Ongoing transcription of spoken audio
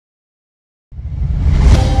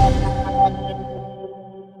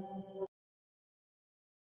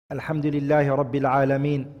الحمد لله رب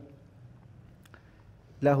العالمين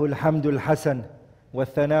له الحمد الحسن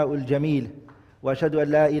والثناء الجميل وأشهد أن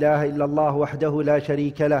لا إله إلا الله وحده لا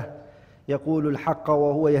شريك له يقول الحق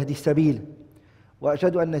وهو يهدي السبيل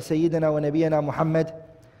وأشهد أن سيدنا ونبينا محمد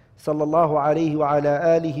صلى الله عليه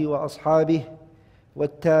وعلى آله وأصحابه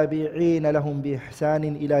والتابعين لهم بإحسان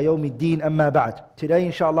إلى يوم الدين أما بعد. Today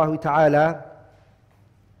inshallah ta'ala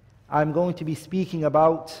I'm going to be speaking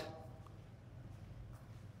about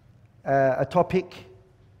a topic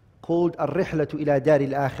called Al-Rihlatu ila Dar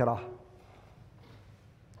al-Akhirah,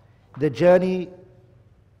 the journey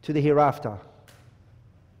to the hereafter.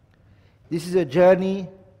 This is a journey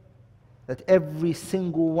that every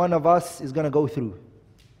single one of us is going to go through.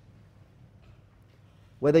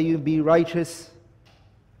 Whether you be righteous,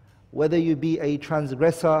 whether you be a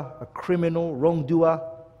transgressor, a criminal, wrongdoer,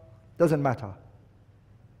 doesn't matter.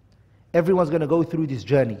 Everyone's going to go through this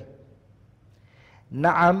journey.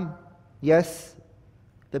 Na'am, yes,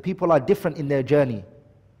 the people are different in their journey.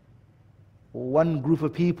 One group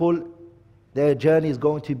of people, their journey is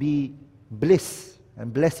going to be bliss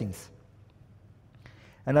and blessings.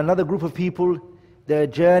 And another group of people, their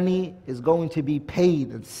journey is going to be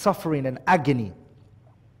pain and suffering and agony.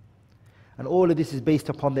 And all of this is based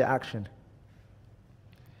upon their action.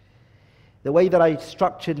 The way that I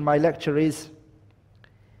structured my lecture is,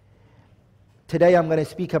 today I'm going to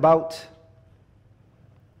speak about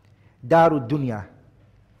Darud Dunya.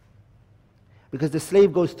 Because the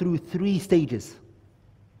slave goes through 3 stages.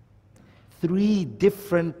 3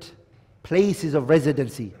 different places of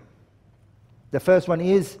residency. The first one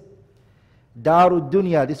is Darud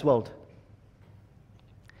Dunya, this world.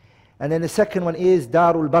 And then the second one is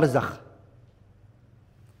Darul Barzakh.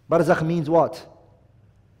 Barzakh means what?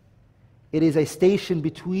 It is a station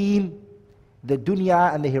between the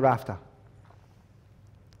dunya and the hereafter.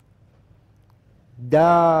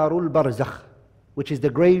 Darul Barzakh, which is the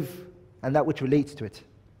grave and that which relates to it.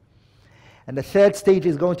 And the third stage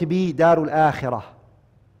is going to be Darul Akhirah,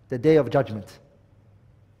 the day of judgment.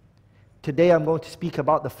 Today I'm going to speak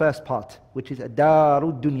about the first part, which is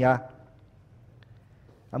Darul Dunya.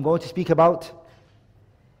 I'm going to speak about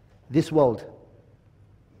this world.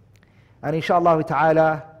 And inshallah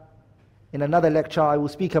ta'ala, in another lecture I will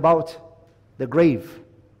speak about the grave.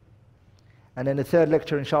 And in the third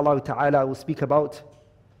lecture, inshallah ta'ala, I will speak about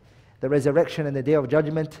the resurrection and the day of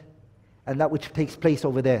judgment and that which takes place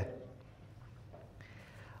over there.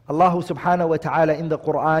 Allah subhanahu wa ta'ala in the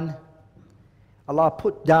Quran, Allah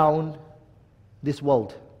put down this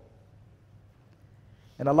world.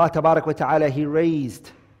 And Allah tabarak wa ta'ala, He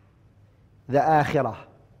raised the akhirah.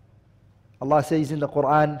 Allah says in the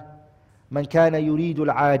Quran, من كان يريد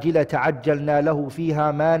العاجلة عجلنا له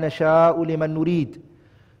فيها ما نشاء لمن نريد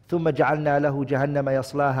ثم جعلنا له جهنم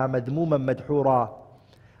يصلاها مذموما مدحورا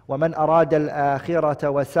ومن أراد الآخرة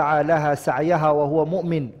وسعى لها سعيها وهو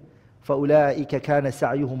مؤمن فأولئك كان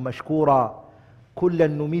سعيهم مشكورا كلا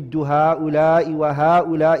نمد هؤلاء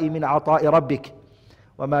وهؤلاء من عطاء ربك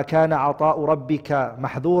وما كان عطاء ربك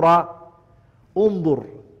محذورا انظر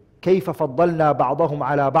كيف فضلنا بعضهم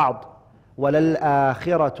على بعض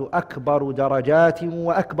وَلَلْآخِرَةُ أَكْبَرُ دَرَجَاتٍ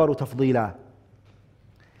وَأَكْبَرُ تَفْضِيلًا.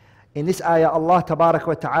 In this ayah, Allah Tabarak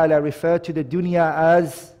wa Ta'ala referred to the dunya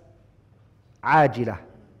as ajila,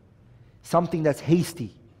 something that's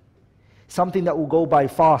hasty, something that will go by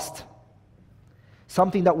fast,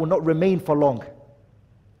 something that will not remain for long.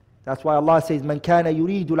 That's why Allah says, مَنْ كَانَ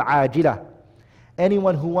يُرِيدُ الْعَاجِلَةِ.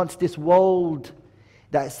 Anyone who wants this world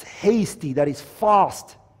that's hasty, that is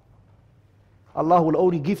fast, Allah will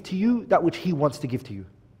only give to you that which He wants to give to you.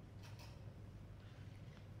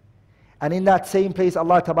 And in that same place,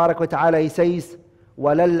 Allah Tabarak wa Ta'ala, He says,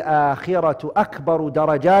 وَلَلْآخِرَةُ أَكْبَرُ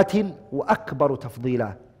دَرَجَاتٍ وَأَكْبَرُ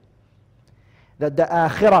تَفْضِيلًا. That the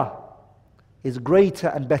akhirah is greater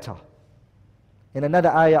and better. In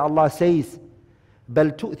another ayah, Allah says,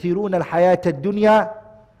 بَلْ تُؤْثِرُونَ الْحَيَاةَ الدُّنْيَا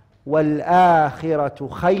وَالْآخِرَةُ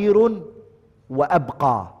خَيْرٌ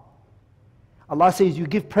وَأَبْقَى. Allah says, you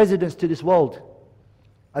give precedence to this world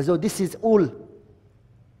as though this is all,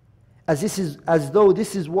 as though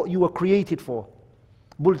this is what you were created for.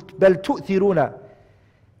 بَلْ تُؤْثِرُونَ.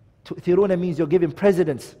 تُؤْثِرُونَ means you're giving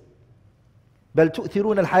precedence. بَلْ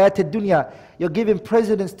تُؤْثِرُونَ الْحَيَاةَ الدُّنْيَا. You're giving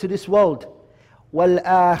precedence to this world.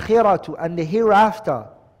 وَالْآخِرَةُ, and the hereafter,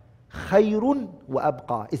 خَيْرٌ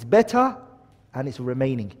وَأَبْقَى. It's better and it's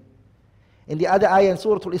remaining. In the other ayah in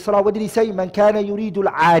Surah Al-Isra, what did He say? مَنْ كَانَ يُرِيدُ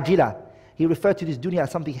الْعَاجِلَةِ. He referred to this dunya as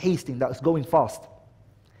something hasting, that was going fast.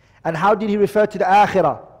 And how did He refer to the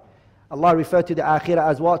akhirah? Allah referred to the akhirah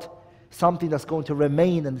as what? Something that's going to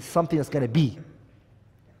remain and something that's going to be.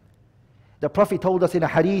 The Prophet told us in a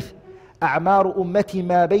hadith, أعمار أمتي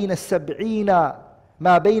ما بين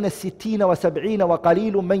الستين وسبعين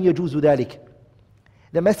وقليل من يجوز ذلك.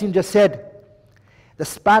 The messenger said, the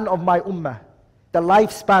span of my ummah, the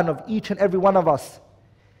lifespan of each and every one of us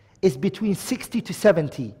is between 60 to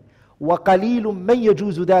 70. وَقَلِيلٌ مَنْ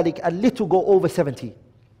يَجُوزُ ذَلِكَ, a little go over 70.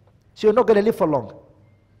 So you're not going to live for long.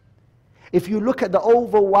 If you look at the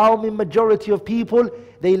overwhelming majority of people,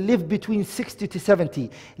 they live between 60 to 70.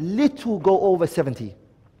 Little go over 70.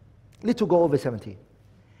 Little go over 70.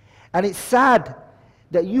 And it's sad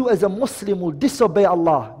that you as a Muslim will disobey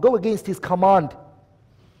Allah, go against His command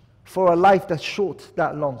for a life that's short,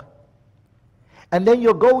 that long. And then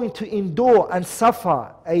you're going to endure and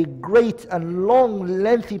suffer a great and long,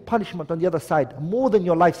 lengthy punishment on the other side, more than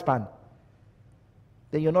your lifespan.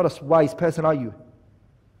 Then you're not a wise person, are you?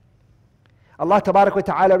 Allah Tabarak wa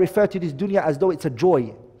Ta'ala referred to this dunya as though it's a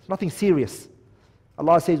joy. It's nothing serious.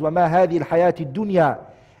 Allah says, وَمَا هَذِي الْحَيَاةِ الدُّنْيَا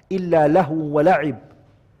إِلَّا لَهْوٌ وَلَعِبٌ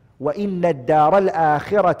وَإِنَّ الدَّارَ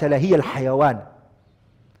الْآخِرَةَ لَهِيَ الْحَيَوَانِ.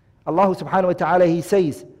 Allah Subhanahu wa Ta'ala, He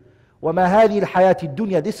says, وَمَا هَذِي الْحَيَاةِ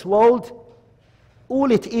الدُّنْيا, this world,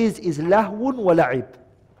 all it is lahwun wa la'ib.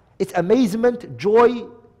 It's amazement, joy,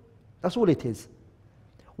 that's all it is.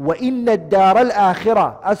 وَإِنَّ الدَّارَ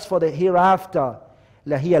الْآخِرَةَ, as for the hereafter,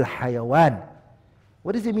 لَهِيَ الْحَيَوَانِ.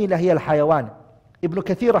 What does it mean, لَهِيَ الْحَيَوَانِ? Ibn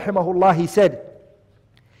Kathir rahimahullah, he said,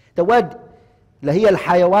 the word لَهِيَ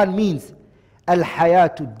الْحَيَوَانِ means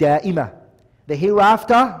al-hayatu da'ima. The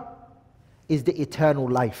hereafter is the eternal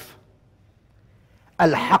life.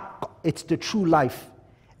 Al-haqq, it's the true life.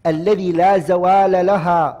 الَّذِي لَا زَوَالَ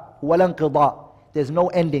لَهَا وَلَا انْقِضَاء. There's no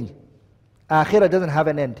ending. Akhirah doesn't have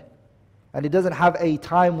an end. And it doesn't have a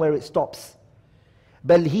time where it stops.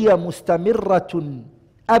 بَلْ هِيَ مُسْتَمِرَّةٌ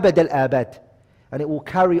أَبَدَ الْآبَادِ. And it will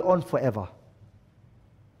carry on forever.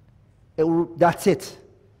 That's it.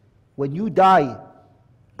 When you die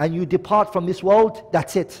and you depart from this world,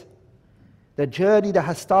 that's it. The journey that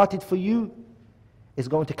has started for you is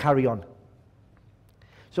going to carry on.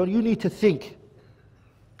 So you need to think,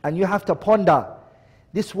 and you have to ponder,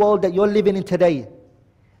 this world that you're living in today,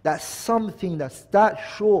 that's something that's that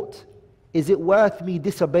short. Is it worth me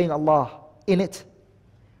disobeying Allah in it?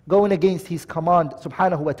 Going against His command,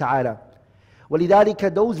 subhanahu wa ta'ala.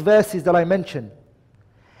 وَلِذَلِكَ, those verses that I mentioned,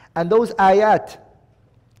 and those ayat,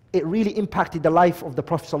 it really impacted the life of the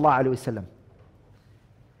Prophet sallallahu alaihi wasallam.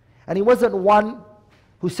 And he wasn't one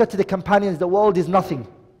who said to the companions, the world is nothing,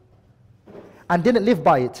 and didn't live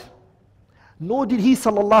by it. Nor did he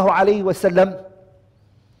sallallahu alaihi wasallam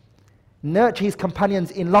nurture his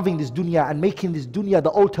companions in loving this dunya and making this dunya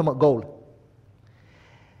the ultimate goal.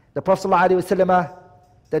 The Prophet sallallahu alaihi wasallam,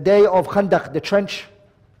 the day of Khandaq, the trench,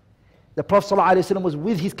 the Prophet sallallahu alaihi wasallam was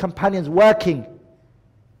with his companions working.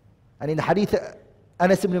 And in the hadith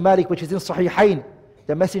Anas ibn Malik, which is in Sahihain,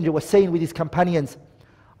 the messenger was saying with his companions,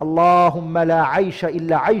 Allahumma la aisha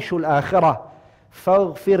illa aishul akhirah,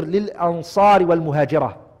 faghfir lil ansari wal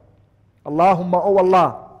muhajirah. Allahumma, oh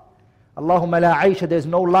Allah, Allahumma la aisha, there's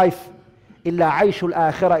no life, illa aishul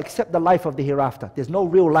akhirah, except the life of the hereafter. There's no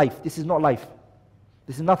real life. This is not life.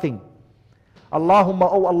 This is nothing. Allahumma,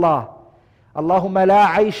 oh Allah, Allahumma la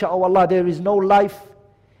aisha, oh Allah, there is no life,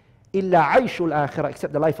 illa aishul akhirah,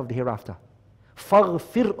 except the life of the hereafter.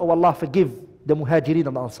 Faghfir, oh Allah, forgive the muhajirin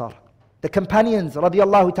and the ansar. The companions,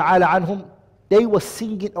 radiyallahu ta'ala anhum, they were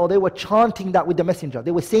singing, or they were chanting that with the messenger.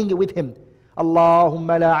 They were saying it with him.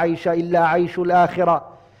 Allahumma la aisha illa aishul akhirah,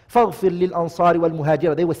 faghfir lil ansari wal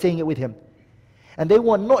muhajirah. They were saying it with him. And they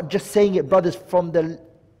were not just saying it, brothers, from the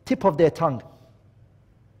tip of their tongue.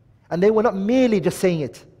 And they were not merely just saying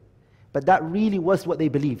it, but that really was what they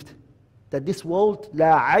believed. That this world,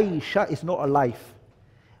 la aisha, is not a life.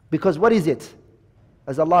 Because what is it?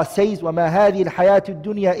 As Allah says, وَمَا هَذِي الْحَيَاةُ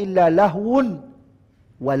الدُّنْيَا إِلَّا لَهْوٌ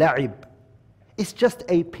وَلَعِبٌ. It's just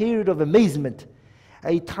a period of amazement,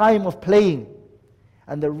 a time of playing,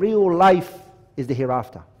 and the real life is the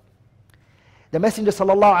hereafter. The Messenger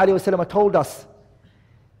sallallahu alaihi wasallam told us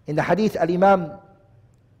in the hadith Al-Imam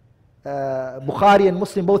Bukhari and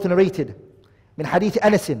Muslim both narrated, min hadith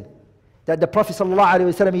Anas, that the Prophet sallallahu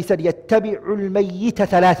alaihi wasallam, he said, يَتَّبِعُ الْمَيِّتَ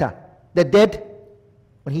ثَلَاثًا. The dead,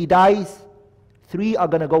 when he dies, 3 are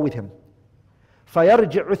going to go with him.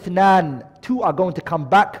 فَيَرْجِعُ اثْنَانِ. 2 are going to come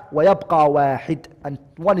back. وَيَبْقَى وَاحِدٌ. And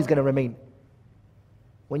 1 is going to remain.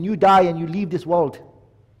 When you die and you leave this world,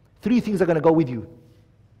 3 things are going to go with you.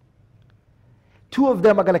 2 of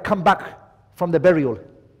them are going to come back from the burial,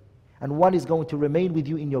 and 1 is going to remain with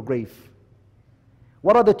you in your grave.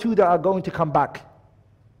 What are the 2 that are going to come back?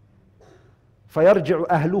 فَيَرْجِعُ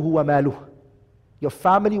أَهْلُهُ وَمَالُهُ. Your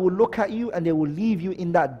family will look at you and they will leave you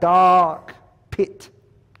in that dark pit.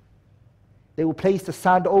 They will place the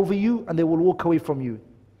sand over you and they will walk away from you.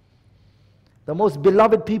 The most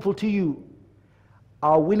beloved people to you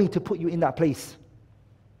are willing to put you in that place.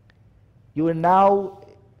 You are now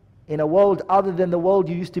in a world other than the world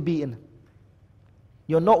you used to be in.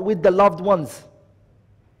 You're not with the loved ones.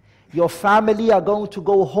 Your family are going to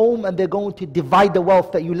go home and they're going to divide the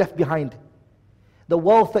wealth that you left behind. The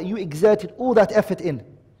wealth that you exerted all that effort in.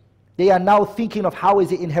 They are now thinking of how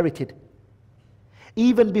is it inherited.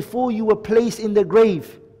 Even before you were placed in the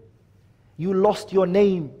grave, you lost your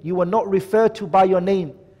name. You were not referred to by your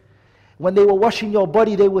name. When they were washing your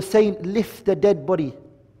body, they were saying, lift the dead body.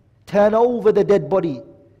 Turn over the dead body.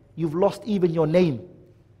 You've lost even your name.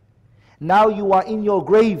 Now you are in your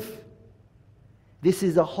grave. This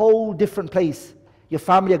is a whole different place. Your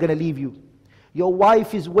family are going to leave you. Your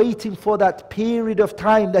wife is waiting for that period of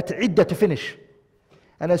time, that iddah to finish.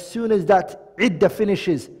 And as soon as that iddah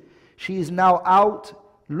finishes, she is now out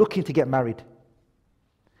looking to get married.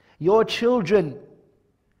 Your children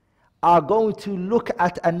are going to look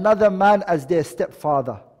at another man as their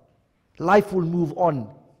stepfather. Life will move on.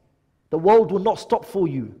 The world will not stop for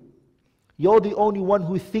you. You're the only one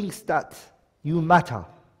who thinks that you matter.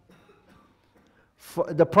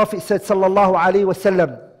 The Prophet said, sallallahu alaihi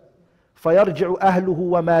wasallam, فَيَرْجِعُ أَهْلُهُ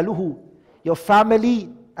وَمَالُهُ. Your family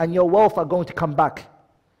and your wealth are going to come back.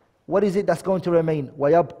 What is it that's going to remain?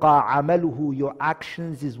 وَيَبْقَى عَمَلُهُ. Your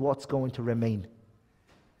actions is what's going to remain.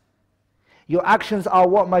 Your actions are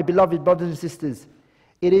what, my beloved brothers and sisters?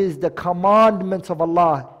 It is the commandments of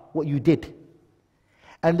Allah, what you did.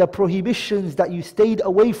 And the prohibitions that you stayed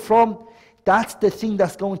away from, that's the thing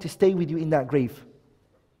that's going to stay with you in that grave.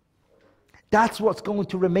 That's what's going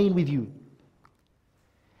to remain with you.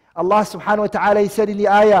 Allah subhanahu wa ta'ala said in the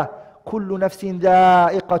ayah, كُلُّ نَفْسٍ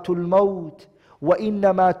ذَائِقَةُ الْمَوْتِ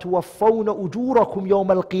وَإِنَّمَا تُوَفَّوْنَ أُجُورَكُمْ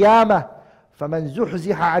يَوْمَ الْقِيَامَةِ فَمَنْ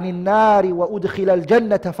زُحْزِحَ عَنِ النَّارِ وَأُدْخِلَ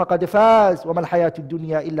الْجَنَّةَ فَقَدْ فَازَ وَمَا الْحَيَاةُ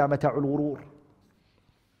الدُّنْيَا إِلَّا مَتَاعُ الْغُرُورِ.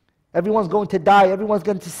 Everyone's going to die. Everyone's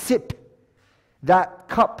going to sip that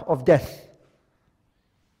cup of death.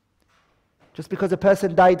 Just because a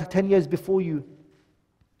person died 10 years before you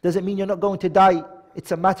doesn't mean you're not going to die.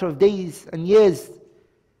 It's a matter of days and years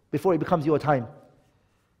before it becomes your time.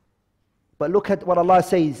 But look at what Allah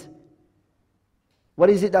says. What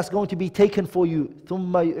is it that's going to be taken for you?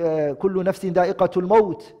 ثُمَّ كُلُّ نَفْسٍ ذَائِقَةُ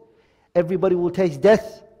الْمَوْتِ. Everybody will taste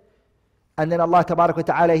death. And then Allah tabarak wa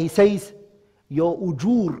ta'ala, He says, your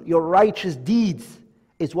ujur, your righteous deeds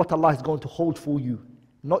is what Allah is going to hold for you.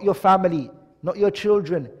 Not your family, not your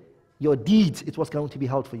children. Your deeds is what's going to be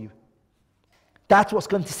held for you. That's what's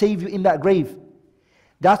going to save you in that grave.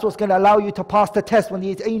 That's what's going to allow you to pass the test when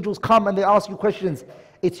the angels come and they ask you questions.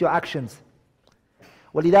 It's your actions.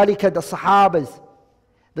 وَلِذَلِكَ the Sahabas,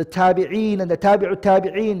 the Tabi'een and the Tabi'ut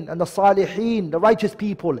Tabi'een and the Salihin, the righteous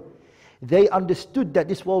people, they understood that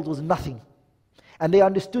this world was nothing. And they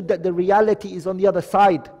understood that the reality is on the other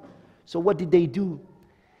side. So what did they do?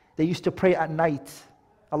 They used to pray at night.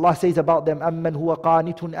 Allah says about them, أَمَّنْ هُوَ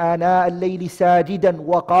قَانِتٌ آنَاءَ اللَّيْلِ سَاجِدًا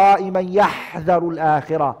وَقَائِمًا يَحْذَرُ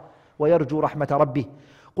الْآخِرَةَ وَيَرْجُو رَحْمَةَ رَبِّهِ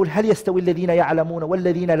قُلْ هَلْ يَسْتَوِي الَّذِينَ يَعْلَمُونَ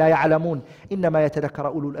وَالَّذِينَ لَا يَعْلَمُونَ إِنَّمَا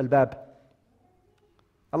يَتَذَكَّرُ أُولُو الْأَلْبَابِ.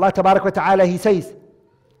 Allah tabarak wa ta'ala, He says,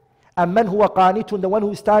 أَمَّنْ هُوَ قَانِتٌ, the one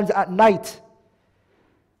who stands at night.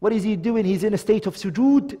 What is he doing? He's in a state of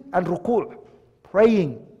sujood and ruku',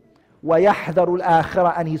 praying. وَيَحْذَرُ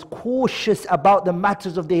الْآخِرَةَ, and he's cautious about the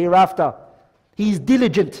matters of the hereafter. He's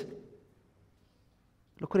diligent.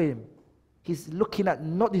 Look at him. He's looking at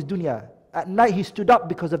not this dunya. At night he stood up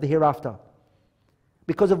because of the hereafter.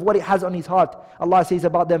 Because of what it has on his heart. Allah says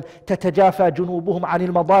about them, تَتَجَافَى جُنُوبُهُمْ عَنِ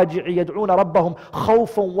الْمَضَاجِعِ يَدْعُونَ رَبَّهُم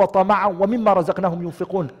خَوْفًا وَطَمَعًا وَمِمَّا رَزَقْنَاهُمْ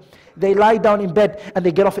يُنْفِقُونَ. They lie down in bed and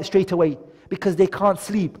they get off it straight away. Because they can't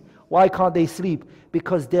sleep. Why can't they sleep?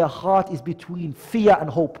 Because their heart is between fear and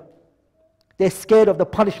hope. They're scared of the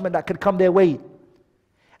punishment that could come their way.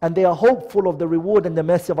 And they are hopeful of the reward and the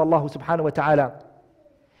mercy of Allah subhanahu wa ta'ala.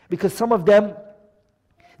 Because some of them,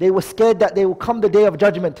 they were scared that they will come the day of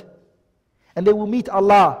judgment. And they will meet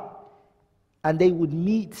Allah. And they would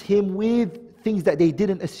meet Him with things that they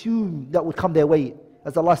didn't assume that would come their way.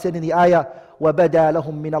 As Allah said in the ayah, وَبَدَى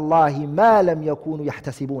لَهُم مِّنَ اللَّهِ مَا لَمْ يَكُونُوا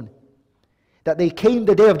يَحْتَسِبُونَ. That they came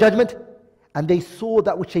the day of judgment and they saw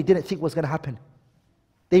that which they didn't think was going to happen.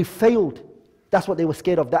 They failed. That's what they were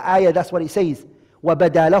scared of. The ayah, that's what it says.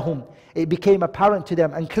 وَبَدَى لَهُمْ. It became apparent to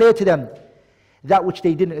them and clear to them that which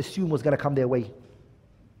they didn't assume was going to come their way.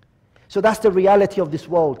 So that's the reality of this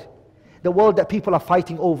world. The world that people are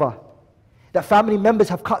fighting over. That family members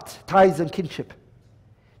have cut ties and kinship.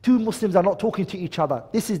 Two Muslims are not talking to each other.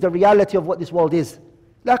 This is the reality of what this world is.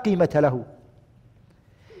 لَا قِيمَةَ لَهُ.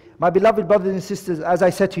 My beloved brothers and sisters, as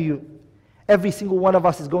I said to you, Every single one of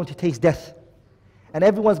us is going to taste death. And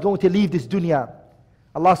everyone's going to leave this dunya.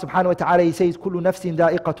 Allah subhanahu wa ta'ala, He says, كُلُّ نَفْسٍ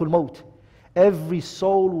ذَائِقَةُ الْمَوْتِ. Every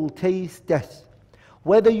soul will taste death.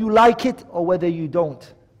 Whether you like it or whether you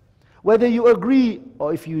don't. Whether you agree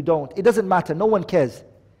or if you don't. It doesn't matter, no one cares.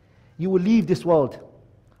 You will leave this world.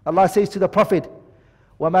 Allah says to the Prophet,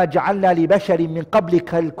 وَمَا جَعَلْنَا لِبَشَرٍ مِّن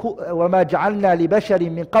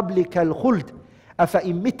قَبْلِكَ الْخُلْدِ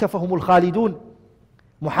أَفَإِن مِتَّ فَهُمُ الْخَالِدُونَ.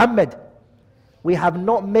 Muhammad, we have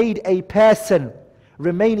not made a person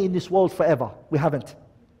remain in this world forever. We haven't.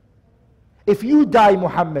 If you die,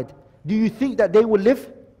 Muhammad, do you think that they will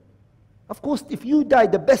live? Of course, if you die,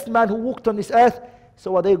 the best man who walked on this earth,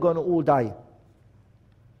 so are they going to all die?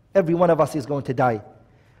 Every one of us is going to die.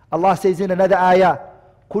 Allah says in another ayah,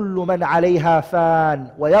 كُلُّ مَنْ عَلَيْهَا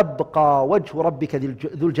فَانٍ وَيَبْقَى وَجْهُ رَبِّكَ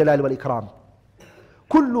ذُو الْجَلَالِ وَالْإِكْرَامِ.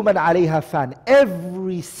 كُلُّ مَنْ عَلَيْهَا فَانٍ.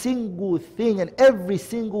 Every single thing and every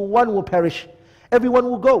single one will perish. Everyone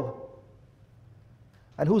will go.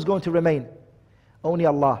 And who's going to remain? Only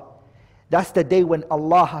Allah. That's the day when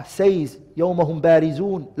Allah says, يَوْمَهُمْ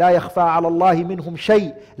بَارِزُونَ لَا يَخْفَى عَلَى اللَّهِ مِنْهُمْ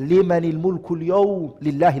شَيْءٍ لِمَنِ الْمُلْكُ الْيَوْمِ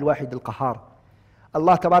لِلَّهِ الْوَاحِدِ الْقَهَّارِ.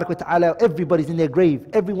 Allah tabarak wa ta'ala, everybody's in their grave,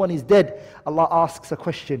 everyone is dead. Allah asks a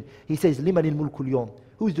question. He says, لِمَنِ الْمُلْكُ الْيَوْمِ.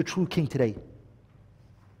 Who's the true king today?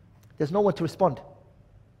 There's no one to respond.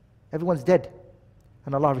 Everyone's dead.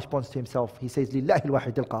 And Allah responds to Himself. He says, لِلَّهِ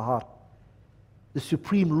الْوَاحِدِ الْقَهَّارِ. The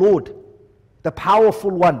Supreme Lord, the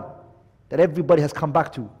powerful one that everybody has come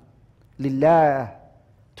back to. Lillah.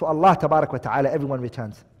 To Allah tabarak wa ta'ala, everyone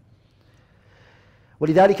returns.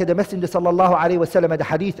 ولذلك the Messenger صلى الله عليه وسلم, the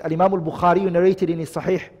hadith Al-Imam Al-Bukhari narrated in his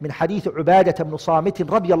Sahih من حديث عبادة بن صامت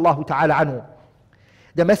رضي الله تعالى عنه.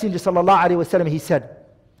 The Messenger صلى الله عليه وسلم, he said,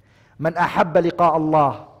 من أحب لقاء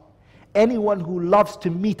الله. Anyone who loves to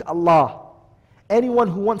meet Allah, anyone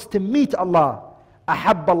who wants to meet Allah,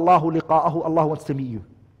 أحب الله لقاءه. Allah wants to meet you.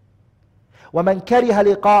 ومن كره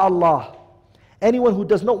لقاء الله. Anyone who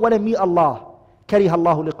does not want to meet Allah, كره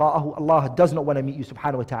الله لقاءه. Allah does not want to meet you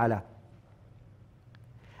subhanahu wa ta'ala.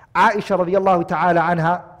 Aisha radiallahu ta'ala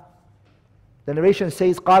anha, the narration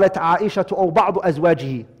says, قالت عائشة أو بعض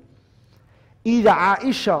أزواجه. Either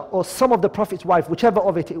Aisha or some of the Prophet's wife, whichever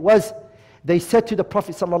of it was, they said to the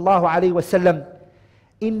Prophet sallallahu alaihi wasallam,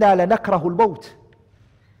 إِنَّا لَنَكْرَهُ الْمَوْتِ.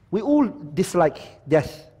 We all dislike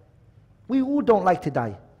death. We all don't like to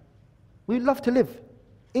die. We love to live.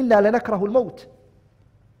 إِنَّا لَنَكْرَهُ الْمَوْتِ.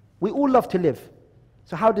 We all love to live.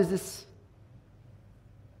 So how does this?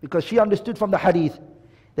 Because she understood from the hadith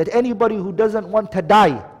that anybody who doesn't want to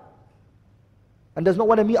die and does not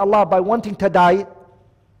want to meet Allah by wanting to die,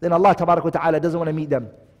 then Allah tabarak wa ta'ala doesn't want to meet them.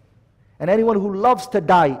 And anyone who loves to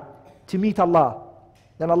die to meet Allah,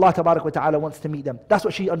 then Allah tabarak wa ta'ala wants to meet them. That's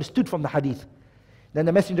what she understood from the hadith. Then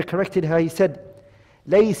the Messenger corrected her. He said,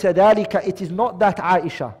 لَيْسَ ذَلِكَ. It is not that,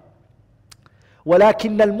 Aisha.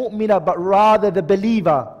 وَلَكِنَّ الْمُؤْمِنَ. But rather the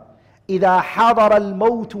believer, إِذَا حَضَرَ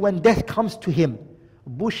الْمَوْتُ. When death comes to him,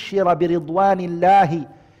 بُشِّرَ بِرِضْوَانِ اللَّهِ.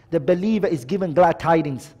 The believer is given glad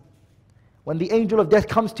tidings. When the angel of death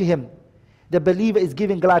comes to him, the believer is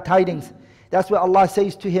given glad tidings. That's where Allah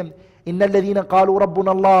says to him, إِنَّ الَّذِينَ قَالُوا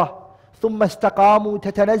رَبُّنَا اللَّهِ ثُمَّ اسْتَقَامُوا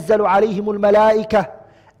تَتَنَزَّلُ عَلَيْهِمُ الْمَلَائِكَةُ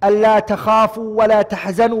أَلَّا تَخَافُوا وَلَا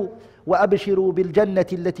تَحْزَنُوا وَأَبْشِرُوا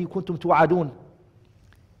بِالْجَنَّةِ الَّتِي كُنْتُمْ تُوعَدُونَ.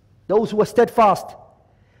 Those who were steadfast,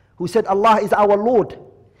 who said Allah is our Lord,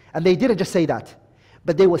 and they didn't just say that,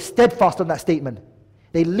 but they were steadfast on that statement.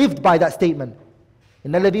 They lived by that statement.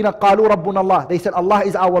 إِنَّ الَّذِينَ قَالُوا رَبُّنَا اللَّهِ. They said Allah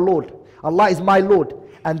is our Lord, Allah is my Lord,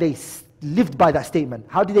 and they lived by that statement.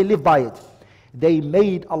 How did they live by it? They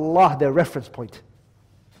made Allah their reference point.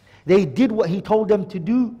 They did what He told them to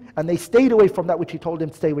do, and they stayed away from that which He told them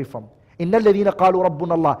to stay away from. إِنَّ الَّذِينَ قَالُوا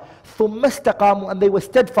رَبُّنَا اللَّهِ ثُمَّ اسْتَقَامُوا. And they were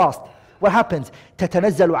steadfast. What happens?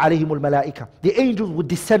 تَتَنَزَّلُ عَلَيْهِمُ الْمَلَائِكَةُ. The angels would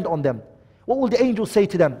descend on them. What will the angels say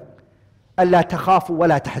to them? أَلَّا تَخَافُوا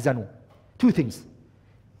وَلَا تَحْزَنُوا. Two things.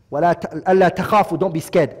 أَلَّا تَخَافُوا. Don't be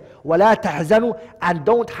scared. وَلَا تَحْزَنُوا. And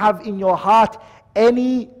don't have in your heart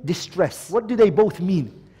any distress. What do they both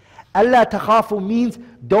mean? أَلَّا تَخَافُوا means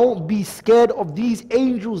don't be scared of these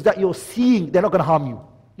angels that you're seeing. They're not going to harm you.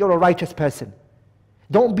 You're a righteous person.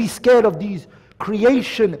 Don't be scared of these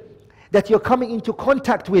creation that you're coming into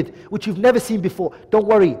contact with, which you've never seen before. Don't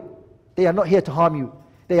worry. They are not here to harm you.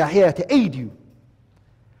 They are here to aid you.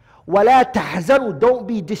 وَلَا تَحْزَنُوا. Don't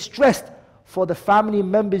be distressed for the family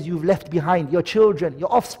members you've left behind, your children,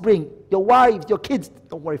 your offspring, your wives, your kids.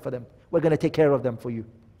 Don't worry for them. We're going to take care of them for you.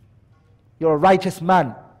 You're a righteous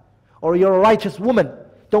man, or you're a righteous woman.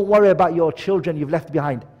 Don't worry about your children you've left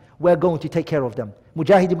behind. We're going to take care of them.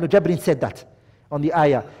 Mujahid ibn Jabrin said that on the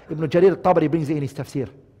ayah. Ibn Jarir al-Tabari brings it in his tafsir.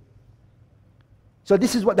 So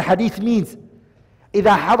this is what the hadith means.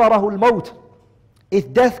 إِذَا حَضَرَهُ الْمَوْتِ,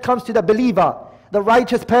 if death comes to the believer, the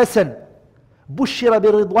righteous person, بُشِّرَ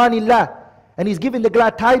بِرِضْوَانِ اللَّهِ, and he's given the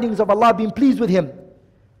glad tidings of Allah being pleased with him,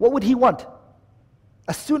 what would he want?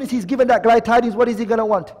 As soon as he's given that glad tidings, what is he going to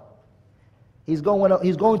want? He's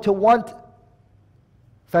going to want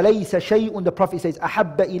فَلَيْسَ شَيْءٌ, the Prophet says,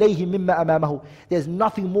 أَحَبَّ إِلَيْهِ مِمَّا أَمَامَهُ, there's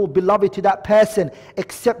nothing more beloved to that person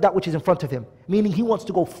except that which is in front of him. Meaning he wants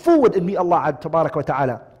to go forward and meet Allah tabarak wa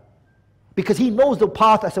ta'ala, because he knows the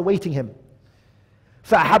path that's awaiting him.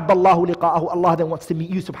 فَأَحَبَّ اللَّهُ لِقَاءَهُ, Allah then wants to meet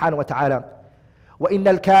you subhanahu wa ta'ala.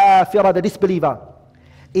 وَإِنَّ الْكَافِرَ, the disbeliever,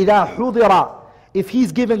 إِذَا حُضِرَ, if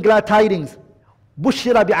he's given glad tidings,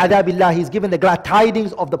 بُشِّرَ بِعَذَابِ اللَّهِ, he's given the glad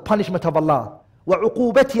tidings of the punishment of Allah.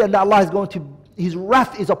 وَعُقُوبَتِهِ, and that Allah is going to, his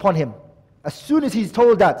wrath is upon him. As soon as he's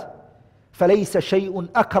told that, فَلَيْسَ شَيْءٌ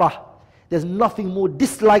أَكْرَهُ, there's nothing more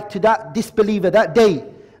disliked to that disbeliever that day,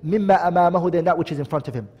 مِمَّا أَمَامَهُ, than that which is in front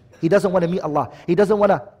of him. He doesn't want to meet Allah. He doesn't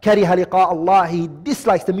want to كَرِهَ لِقَاءَ Allah. He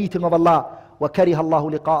dislikes the meeting of Allah. وَكَرِهَ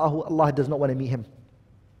اللَّهُ لِقَاءَهُ, Allah does not want to meet him.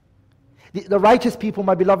 The righteous people,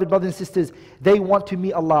 my beloved brothers and sisters, they want to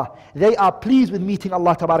meet Allah. They are pleased with meeting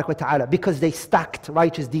Allah tabarak wa ta'ala because they stacked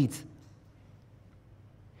righteous deeds.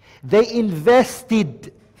 They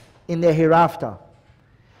invested in their hereafter.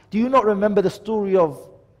 Do you not remember the story of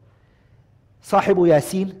Sahibu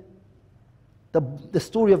Yasin? The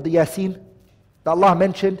story of the Yasin that Allah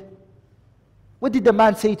mentioned? What did the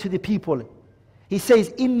man say to the people? He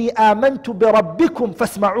says, إِنِّي آمَنْتُ بِرَبِّكُمْ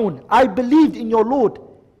فَاسْمَعُونَ, I believed in your Lord.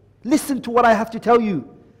 Listen to what I have to tell you.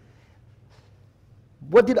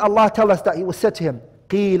 What did Allah tell us that He was said to him?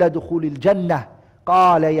 قِيلَ دُخُولِ الْجَنَّةِ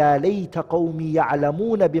قَالَ يَا لَيْتَ قَوْمِي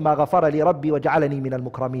يَعْلَمُونَ بِمَا غَفَرَ لِي رَبِّي وَجَعَلَنِي مِنَ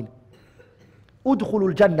الْمُكْرَمِينَ.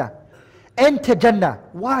 أُدْخُلُوا الْجَنَّةِ, enter Jannah.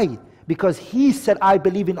 Why? Because he said, I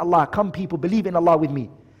believe in Allah. Come people, believe in Allah with me.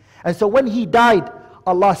 And so when he died,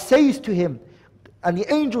 Allah says to him, and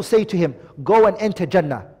the angels say to him, go and enter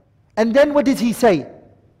Jannah. And then what did he say?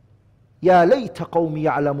 Ya layta qawmi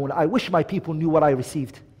ya'lamun, I wish my people knew what I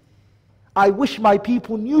received. I wish my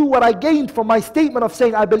people knew what I gained from my statement of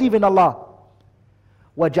saying I believe in Allah.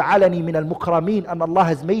 وَجَعَلَنِي مِنَ الْمُكْرَمِينَ, and Allah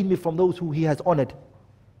has made me from those who He has honored.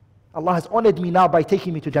 Allah has honored me now by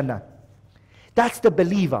taking me to Jannah. That's the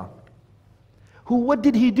believer. Who, what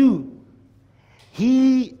did he do?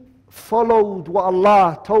 He followed what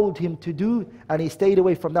Allah told him to do, and he stayed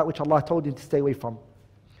away from that which Allah told him to stay away from.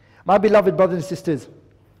 My beloved brothers and sisters,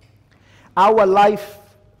 our life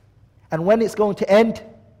and when it's going to end,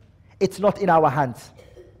 it's not in our hands.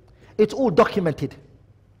 It's all documented,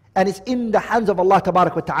 and it's in the hands of Allah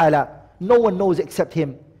tabarak wa ta'ala. No one knows except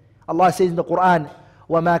Him. Allah says in the Quran,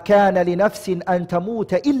 وَمَا كَانَ لِنَفْسٍ أَن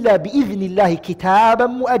تَمُوتَ إِلَّا بِإِذْنِ اللَّهِ كِتَابًا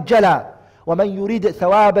مُؤَجَّلًا وَمَنْ يُرِيدْ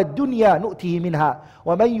ثَوَابَ الدُّنْيَا نُؤْتِهِ مِنْهَا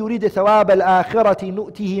وَمَنْ يُرِيدْ ثَوَابَ الْآخِرَةِ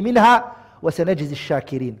نُؤْتِهِ مِنْهَا وَسَنَجْزِي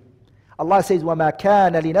الشَّاكِرِينَ. Allah says, وَمَا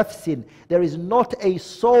كَانَ لِنَفْسٍ, there is not a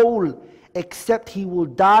soul except he will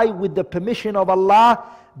die with the permission of Allah,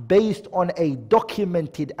 based on a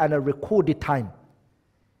documented and a recorded time.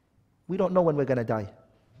 We don't know when we're going to die.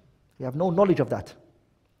 We have no knowledge of that.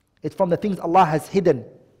 It's from the things Allah has hidden,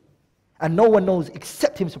 and no one knows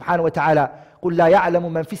except Him subhanahu wa ta'ala. قُلْ لَا يَعْلَمُ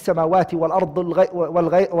مَنْ فِي السَّمَاوَاتِ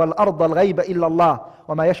وَالْأَرْضَ الْغَيْبَ إِلَّا اللَّهُ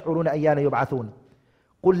وَمَا يَشْعُرُونَ أَيَّانَ يُبْعَثُونَ.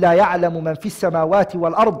 قُلْ لَا يَعْلَمُ مَنْ فِي السَّمَاوَاتِ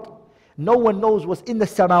وَالْأَرْضِ, no one knows what's in the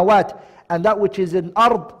samawat and that which is in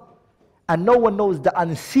ard, and no one knows the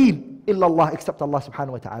unseen إِلَّا اللَّهُ, except Allah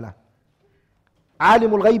subhanahu wa ta'ala.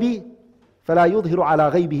 عَالِمُ الْغَيْبِ فَلَا يُظْهِرُ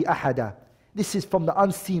عَلَى غَيْبِهِ أَحَدًا. This is from the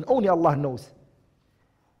unseen, only Allah knows.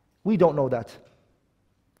 We don't know that.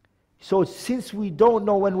 So since we don't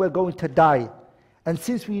know when we're going to die, and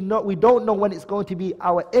since we don't know when it's going to be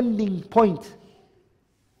our ending point,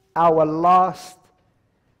 our life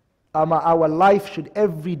should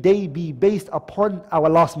every day be based upon our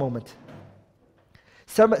last moment.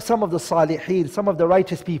 Some of the salihin, some of the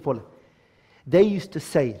righteous people, they used to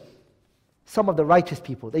say,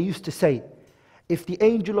 if the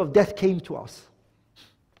angel of death came to us,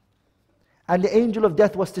 and the angel of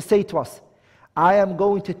death was to say to us, I am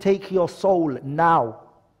going to take your soul now,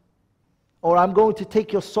 or I'm going to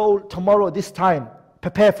take your soul tomorrow this time,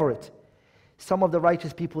 prepare for it. Some of the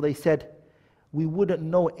righteous people, they said, we wouldn't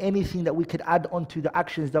know anything that we could add on to the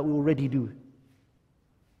actions that we already do.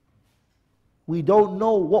 We don't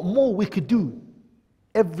know what more we could do.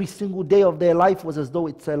 Every single day of their life was as though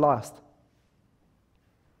it's their last.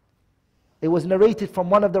 It was narrated from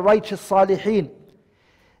one of the righteous salihin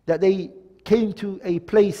that they came to a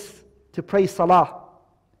place to pray salah,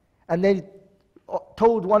 and they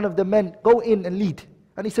told one of the men, go in and lead.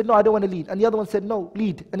 And he said, no, I don't want to lead. And the other one said, no,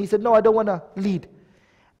 lead. And he said, no, I don't want to lead.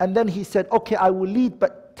 And then he said, okay, I will lead,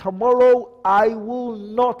 but tomorrow I will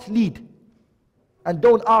not lead. And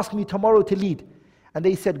don't ask me tomorrow to lead. And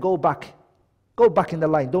they said, go back. Go back in the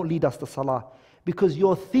line. Don't lead us to salah. Because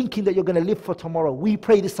you're thinking that you're going to live for tomorrow. We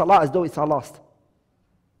pray this salah as though it's our last.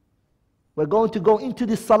 We're going to go into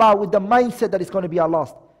this salah with the mindset that it's going to be our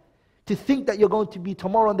last. To think that you're going to be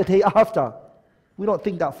tomorrow and the day after. We don't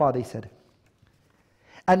think that far, they said.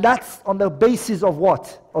 And that's on the basis of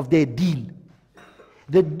what? Of their deen.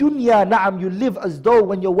 The dunya, na'am, you live as though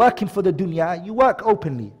when you're working for the dunya, you work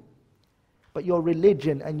openly. But your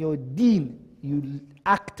religion and your deen, you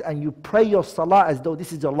act and you pray your salah as though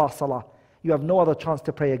this is your last salah. You have no other chance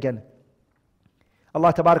to pray again.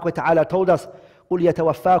 Allah Tabarak wa Ta'ala told us, قُلْ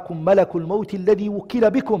يَتَوَفَّاكُمْ مَلَكُ الْمَوْتِ الَّذِي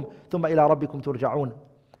وُكِّلَ بِكُمْ ثُمَّ إِلَىٰ رَبِّكُمْ تُرْجَعُونَ.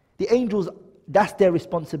 The angels, that's their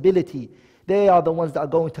responsibility. They are the ones that are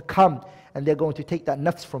going to come and they're going to take that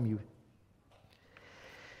nafs from you.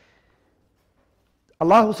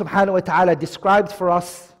 Allah subhanahu wa ta'ala described for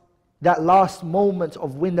us that last moment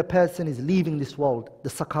of when the person is leaving this world, the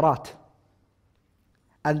sakarat,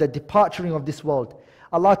 and the departuring of this world.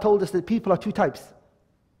 Allah told us that people are two types.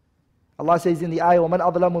 Allah says in the ayah, وَمَنْ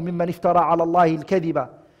أَظْلَمُ مِمَّنِ افْتَرَى عَلَى اللَّهِ الْكَذِبَ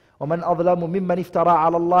وَمَنْ أَظْلَمُ مِمَّنِ افْتَرَى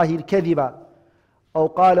عَلى اللَّهِ الْكَذِبَ أو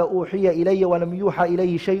قال أوحي إلي ولم يوحى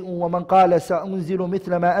إليه شيء ومن قال سأنزل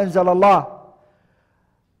مثل ما أنزل الله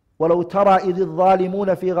ولو ترى إذ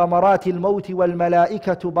الظالمون في غمرات الموت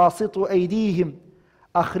والملائكة باسطوا أيديهم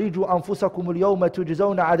أخرجوا أنفسكم اليوم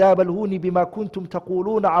تجزون عذاب الهون بما كنتم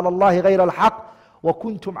تقولون على الله غير الحق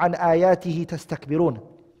وكنتم عن آياته تستكبرون.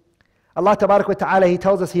 Allah Tabarak wa Ta'ala, He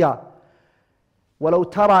tells us here, وَلَوْ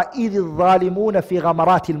تَرَى إِذِ الظَّالِمُونَ فِي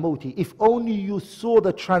غَمَرَاتِ الْمَوْتِ. If only you saw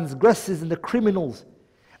the transgressors and the criminals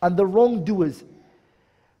and the wrongdoers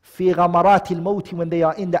فِي غَمَرَاتِ الْمَوْتِ, when they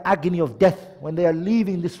are in the agony of death, when they are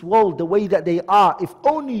leaving this world the way that they are, if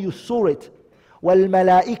only you saw it.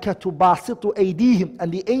 وَالْمَلَائِكَةُ بَاسِطُ أَيْدِيهِمْ,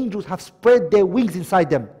 and the angels have spread their wings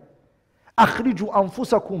inside them. أَخْرِجُوا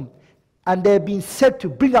أَنفُسَكُمْ, and they're being said to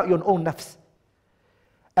bring out your own nafs.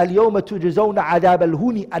 الْيَوْمَ تُجْزَوْنَ عَذَابَ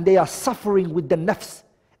الْهُونِ, and they are suffering with the nafs.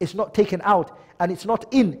 It's not taken out and it's not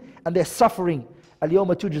in, and they're suffering.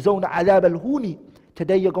 الْيَوْمَ تُجْزَوْنَ عَذَابَ الْهُونِ,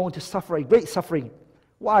 today you're going to suffer a great suffering.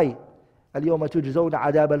 Why? الْيَوْمَ تُجْزَوْنَ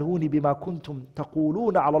عَذَابَ الْهُونِ بِمَا كُنْتُمْ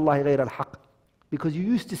تَقُولُونَ عَلَى اللَّهِ غَيْرَ الْحَقِّ, because you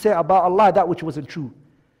used to say about Allah that which wasn't true.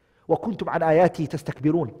 وَكُنْتُمْ عَنْ آيَاتِهِ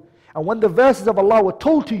تَسْتَكْبِرُونَ. And when the verses of Allah were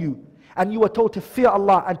told to you, and you were told to fear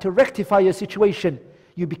Allah and to rectify your situation,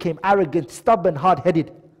 you became arrogant, stubborn,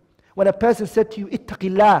 hard-headed. When a person said to you,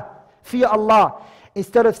 ittaqillah, fear Allah,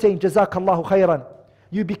 instead of saying jazakallahu khayran,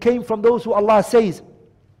 you became from those who Allah says,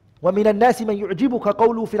 وَمِنَ النَّاسِ مَنْ يُعْجِبُكَ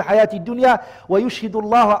قَوْلُهُ فِي الْحَيَاةِ الدُّنْيَا وَيُشْهِدُ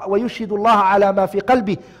اللَّهَ عَلَى مَا فِي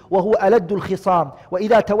قَلْبِهِ وَهُوَ أَلَدُّ الْخِصَامِ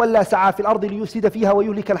وَإِذَا تَوَلَّى سَعَى فِي الْأَرْضِ لِيُفْسِدَ فِيهَا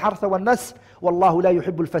وَيُهْلِكَ الْحَرْثَ وَالنَّسْلَ وَاللَّهُ لَا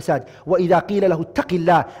يُحِبُّ الْفَسَادَ وَإِذَا قِيلَ لَهُ اتَّقِ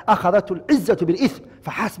اللَّهَ أَخَذَتْهُ الْعِزَّةُ بِالْإِثْمِ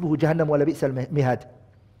فَحَسْبُهُ جَهَنَّمُ وَلَبِئْسَ الْمِهَادُ.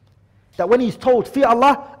 That when he's told, fear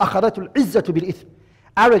Allah, أَخَذَتْهُ الْعِزَّةُ بِالْإِثْمِ,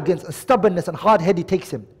 arrogance and stubbornness and hard-headed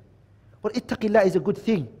takes him. But ittaqillah is a good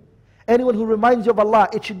thing. Anyone who reminds you of Allah,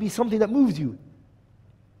 it should be something that moves you.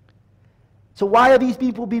 So why are these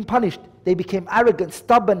people being punished? They became arrogant,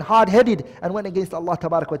 stubborn, hard-headed, and went against Allah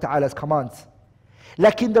Tabarak wa Ta'ala's commands.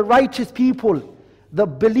 Like in the righteous people, the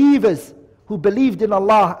believers who believed in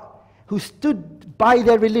Allah, who stood by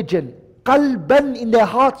their religion, qalban, in their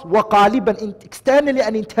hearts, wa qaliban, externally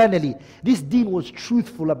and internally. This deen was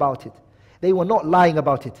truthful about it. They were not lying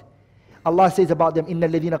about it. Allah says about them, إِنَّ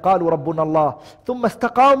الَّذِينَ قَالُوا رَبُّنَا اللَّهُ ثُمَّ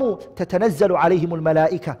اسْتَقَامُوا تَتَنَزَّلُ عَلَيْهِمُ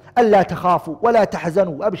الْمَلَائِكَةُ أَلَّا تَخَافُوا وَلَا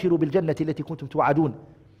تَحْزَنُوا وَأَبْشِرُوا بِالْجَنَّةِ الَّتِي كُنْتُمْ تُوعَدُونَ.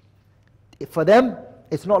 For them,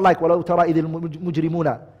 it's not like وَلَوْ تَرَى إِذِ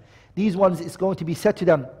الْمُجْرِمُونَ. These ones, it's going to be said to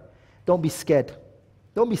them, don't be scared.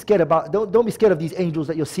 Don't be scared of these angels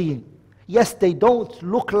that you're seeing. Yes, they don't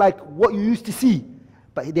look like what you used to see,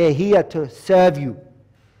 but they're here to serve you.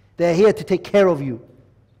 They're here to take care of you.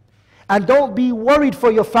 And don't be worried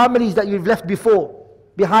for your families that you've left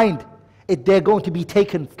behind. They're going to be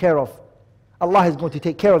taken care of. Allah is going to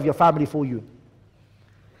take care of your family for you.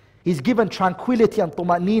 He's given tranquility and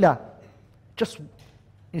tuma'nina. Just,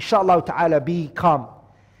 inshallah ta'ala, be calm.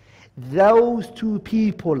 Those two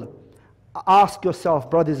people, ask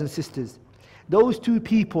yourself, brothers and sisters, those two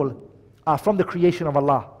people are from the creation of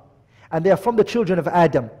Allah. And they are from the children of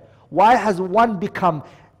Adam. Why has one become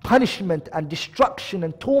punishment and destruction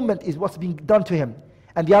and torment is what's being done to him,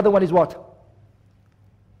 and the other one is what?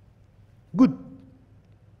 Good.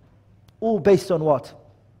 All based on what?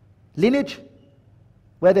 Lineage?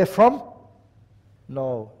 Where they're from?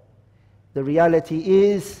 No. The reality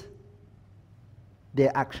is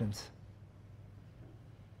their actions.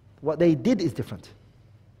 What they did is different.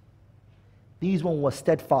 These ones were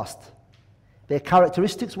steadfast. Their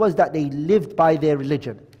characteristics was that they lived by their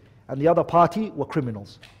religion, and the other party were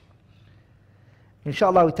criminals.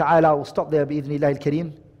 Inshallah ta'ala, we'll stop there bi'idhnillahi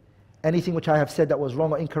al-kareem. Anything which I have said that was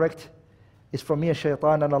wrong or incorrect is from me and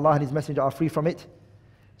shaitan, and Allah and His Messenger are free from it.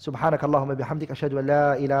 Subhanak Allahumma bihamdik, ashhadu an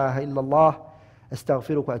la ilaha illallah,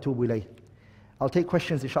 astaghfiruka wa atubu ilayh. I'll take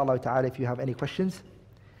questions inshallah ta'ala if you have any questions.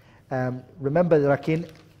 Remember, Rakin,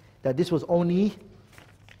 that this was only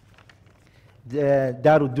the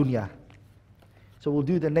Darud Dunya. So we'll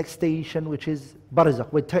do the next station, which is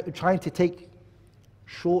Barzakh. We're trying to take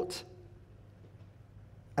short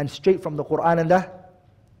and straight from the Quran and the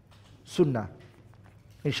Sunnah,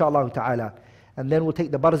 inshallah ta'ala. And then we'll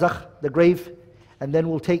take the Barzakh, the grave, and then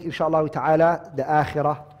we'll take, inshallah ta'ala, the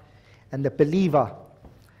Akhirah. And the believer,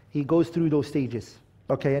 he goes through those stages.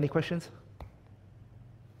 Okay, any questions?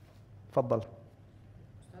 Faddal.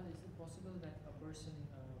 Ustadh, is it possible that a person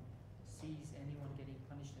sees anyone getting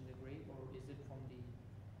punished in the grave, or is it from the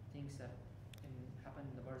things that can happen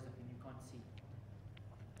in the barzakh and you can't see?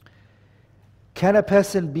 Can a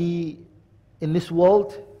person be in this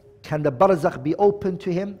world? Can the barzakh be open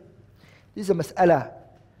to him? This is a mas'ala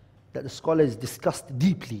that the scholars discussed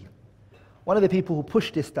deeply. One of the people who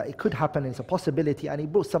pushed this, that it could happen, and it's a possibility, and he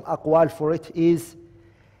brought some aqwal for it, is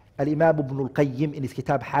Al-Imam Ibn Al-Qayyim in his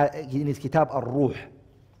kitab Ar-Ruh.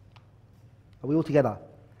 Are we all together?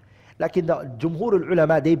 Like in the Jumhur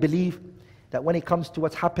al-Ulama, they believe that when it comes to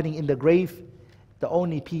what's happening in the grave, the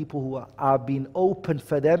only people who are being opened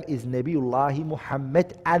for them is Nabiullah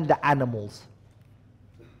Muhammad and the animals.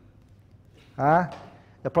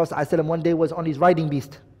 The Prophet ﷺ one day was on his riding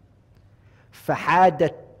beast.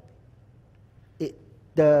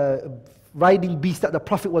 The riding beast that the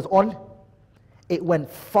Prophet was on, it went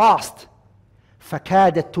fast.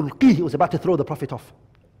 فَكَادَتْ تُلْقِيهِ. It was about to throw the Prophet off.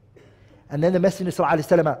 And then the Messenger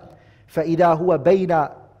ﷺ, فَإِذَا هُوَ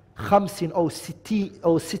بَيْنَ خَمْسٍ أَوْ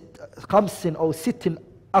سِتٍ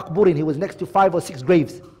أَقْبُرٍ. He was next to 5 or 6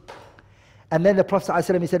 graves. And then the Prophet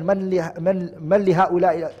ﷺ, he said, مَنْ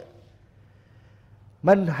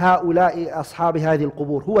هَؤُلَاءِ أَصْحَابِ هَذِهِ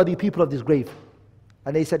الْقُبُورِ. Who are the people of this grave?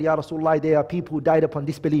 And they said, Ya Rasulullah, they are people who died upon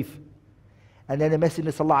disbelief. And then the Messenger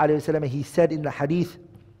sallallahu alayhi wa sallam, he said in the hadith,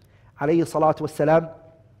 alayhi salatu wassalam,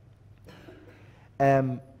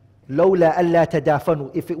 لَوْلَا أَلَّا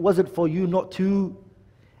تَدَافَنُوا. If it wasn't for you not to,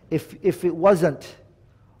 if it wasn't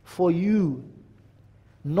for you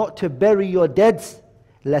not to bury your deads,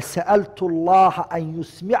 لَسَأَلْتُ اللَّهَ أَن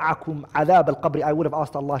يُسْمِعَكُمْ عَذَابَ الْقَبْرِ. I would have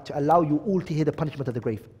asked Allah to allow you all to hear the punishment of the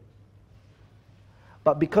grave.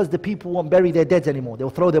 But because the people won't bury their deads anymore, they'll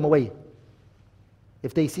throw them away.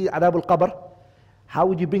 If they see Adab al-Qabr, how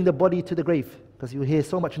would you bring the body to the grave? Because you hear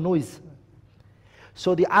so much noise.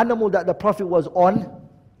 So the animal that the Prophet was on,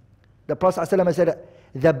 the Prophet ﷺ said,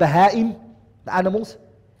 the Baha'im, the animals,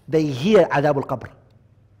 they hear Adab al-Qabr.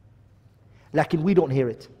 Like we don't hear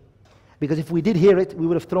it. Because if we did hear it, we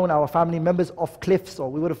would have thrown our family members off cliffs, or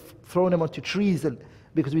we would have thrown them onto trees,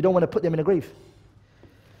 because we don't want to put them in a grave.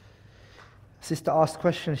 Sister asked a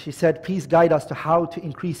question. She said, please guide us to how to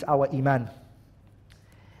increase our iman.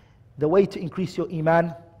 The way to increase your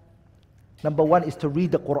iman, number one, is to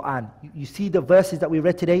read the Quran. You see the verses that we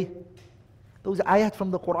read today? Those are ayat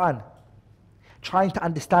from the Quran. Trying to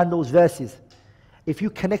understand those verses. If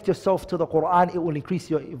you connect yourself to the Quran, it will increase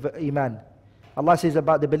your iman. Allah says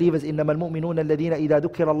about the believers, إِنَّمَا الْمُؤْمِنُونَ الَّذِينَ إِذَا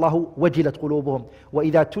ذُكِّرَ اللَّهُ وَجِلَتْ قُلُوبُهُمْ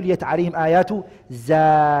وَإِذَا تُلِيَتْ عَلَيْهِمْ آيَاتُ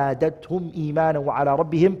زَادَتْهُمْ إِيمَانًا وَعَلَى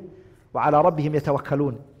رَبِّهِمْ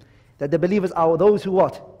يَتَوَكَّلُونَ. That the believers are those who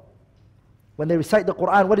what? When they recite the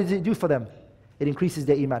Quran, what does it do for them? It increases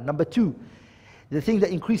their iman. Number two, the thing that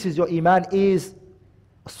increases your iman is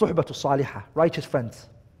الصُّحْبَةُ الصَّالِحَةِ, righteous friends.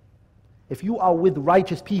 If you are with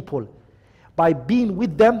righteous people, by being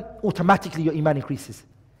with them, automatically your iman increases.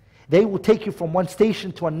 They will take you from one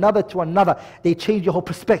station to another to another. They change your whole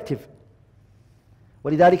perspective.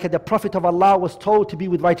 وَلِذَلِكَ the Prophet of Allah was told to be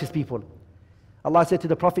with righteous people. Allah said to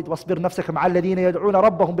the Prophet, وَاصْبِرْ نَفْسَكَ مَعَ الَّذِينَ يَدْعُونَ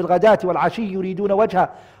رَبَّهُمْ بِالْغَدَاةِ وَالْعَشِيِّ يُرِيدُونَ وَجْهَهُ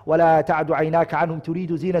وَلَا تَعْدُ عَيْنَاكَ عَنْهُمْ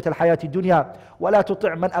تُرِيدُ زِينَةَ الْحَيَاةِ الدُّنْيَا وَلَا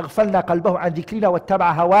تُطِعْ مَنْ أَغْفَلْنَا قَلْبَهُ عَنْ ذِكْرِنَا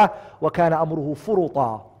وَاتَّبَعَ هَوَاهُ وَكَانَ أَمْرُهُ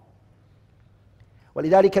فُرُطًا.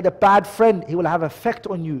 وَلِذَلِكَ the bad friend, he will have effect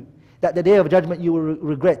on you, that the day of judgment you will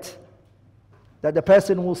regret. That the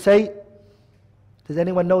person will say, does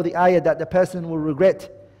anyone know the ayah that the person will regret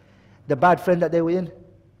the bad friend that they were in?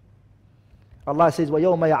 Allah says,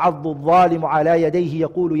 وَيَوْمَ يَعَضُّ الظَّالِمُ عَلَى يَدَيْهِ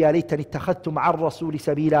يَقُولُ يَا لَيْتَنِي اتَّخَذْتُ مَعَ الرَّسُولِ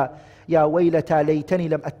سَبِيلًا يَا وَيْلَتَى لَيْتَنِي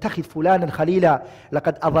لَمْ أَتَّخِذْ فُلَانًا خَلِيلًا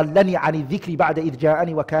لَقَدْ أَضَلَّنِي عَنِ الذِّكْرِ بَعْدَ إِذْ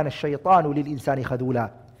جَاءَنِي وَكَانَ الشَّيْطَانُ لِلْإِنسَانِ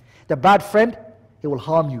خَذُولًا. The bad friend, he will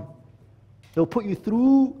harm you. He will put you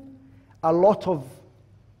through a lot of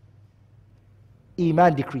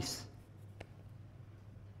Iman decrease?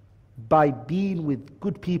 By being with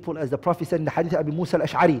good people, as the Prophet said in the hadith of Abu Musa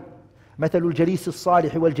al-Ash'ari, مثل الجليس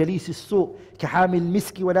الصالح والجليس السوء كحامل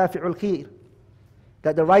المسك ونافع الخير.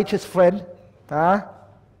 That the righteous friend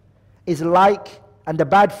is like, and the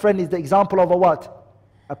bad friend is the example of a what?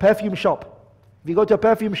 A perfume shop. If you go to a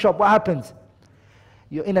perfume shop, what happens?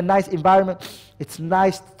 You're in a nice environment. It's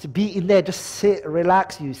nice to be in there. Just sit,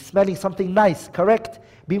 relax. You're smelling something nice, correct?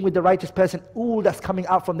 Being with the righteous person, all that's coming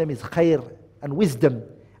out from them is khair and wisdom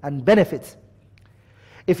and benefits.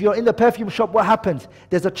 If you're in the perfume shop, what happens?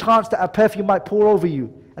 There's a chance that a perfume might pour over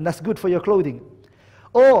you, and that's good for your clothing.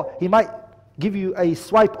 Or he might give you a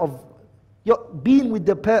swipe of being with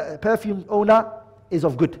the perfume owner is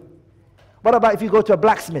of good. What about if you go to a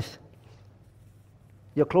blacksmith?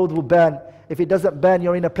 Your clothes will burn. If it doesn't burn,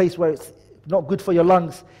 you're in a place where it's not good for your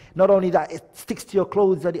lungs. Not only that, it sticks to your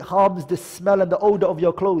clothes and it harms the smell and the odor of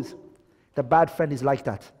your clothes. The bad friend is like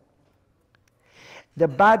that. The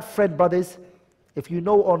bad friend, brothers, if you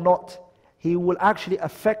know or not, he will actually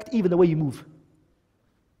affect even the way you move.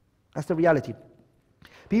 That's the reality.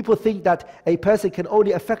 People think that a person can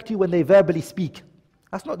only affect you when they verbally speak.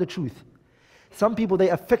 That's not the truth. Some people, they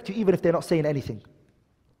affect you even if they're not saying anything.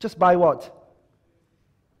 Just by what?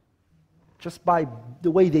 Just by the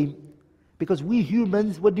way they... Because we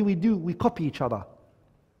humans, what do? We copy each other.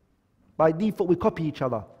 By default, we copy each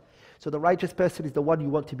other. So the righteous person is the one you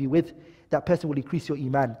want to be with. That person will increase your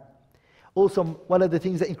iman. Also, one of the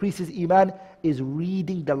things that increases iman is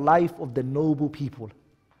reading the life of the noble people.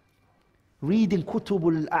 Reading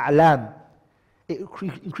Kutubul A'lam. It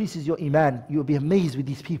increases your iman. You'll be amazed with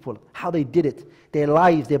these people, how they did it, their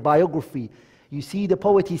lives, their biography. You see the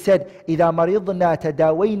poet, he said, إِذَا مَرِضْنَا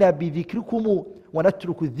تَدَاوَيْنَا بِذِكْرِكُمُ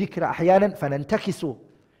وَنَتْرُكُ الذِّكْرَ أَحْيَانًا فَنَنْتَكِسُ.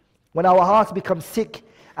 When our hearts become sick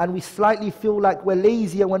and we slightly feel like we're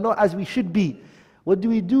lazy and we're not as we should be, what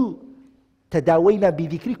do? تَدَاوَيْنَا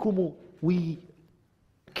بِذِكْرِكُمُ. We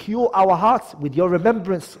cure our hearts with your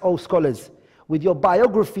remembrance, O scholars, with your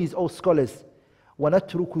biographies, O scholars.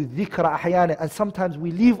 وَنَتْرُكُ الذِّكْرَ أَحْيَانًا. And sometimes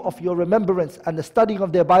we leave off your remembrance and the studying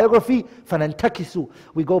of their biography, فَنَنْتَكِسُ.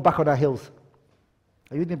 We go back on our heels.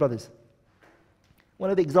 Are you with me, brothers? One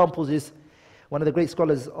of the examples is, one of the great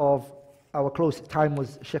scholars of our close time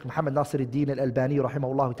was Sheikh Muhammad Nasiruddin al-Albani,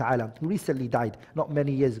 rahimahullah ta'ala. He recently died, not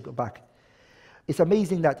many years back. It's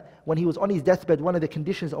amazing that when he was on his deathbed, one of the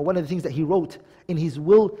conditions, or one of the things that he wrote in his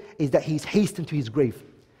will, is that he's hastened to his grave.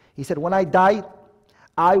 He said, when I die,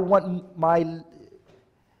 I want my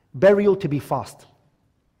burial to be fast.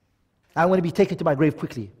 I want to be taken to my grave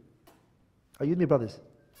quickly. Are you with me, brothers?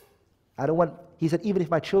 I don't want... He said, even if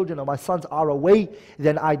my children or my sons are away,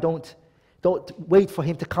 then I don't wait for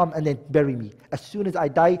him to come and then bury me. As soon as I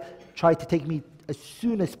die, try to take me as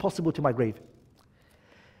soon as possible to my grave.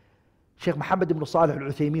 Sheikh Muhammad ibn Salih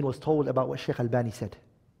al-Uthaymeen was told about what Sheikh Albani said.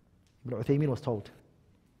 Ibn Uthaymeen was told.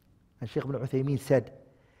 And Sheikh Ibn Uthaymeen said,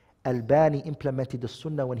 Albani implemented the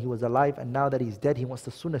sunnah when he was alive, and now that he's dead, he wants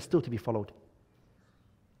the sunnah still to be followed.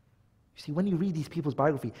 You see, when you read these people's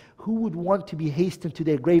biography, who would want to be hastened to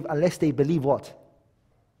their grave unless they believe what?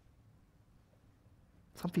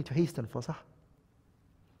 Something to hasten for, sah.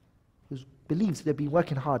 Who believes they've been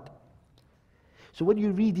working hard. So when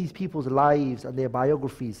you read these people's lives and their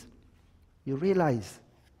biographies, you realize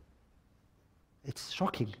it's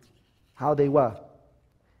shocking how they were.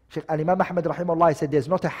 Sheikh Al-Imam Ahmad rahimahullah said, there's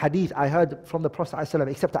not a hadith I heard from the Prophet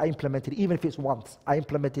ﷺ except I implemented it, even if it's once. I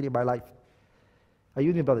implemented it in my life. Are you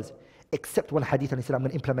with me, brothers? Except one hadith, and he said, I'm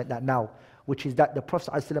going to implement that now, which is that the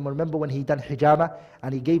Prophet ﷺ, remember when he done hijama,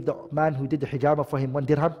 and he gave the man who did the hijama for him 1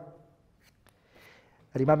 dirham?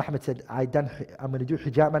 And Imam Ahmad said, I'm going to do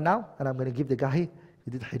hijama now, and I'm going to give the guy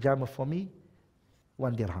who did hijama for me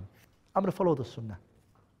 1 dirham. I'm going to follow the sunnah.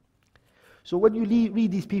 So when you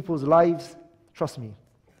read these people's lives, trust me,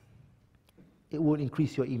 it will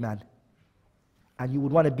increase your iman. And you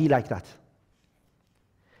would want to be like that.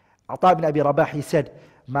 Ata ibn Abi Rabah, he said,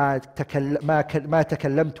 ما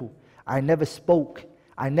تكلمت. I never spoke,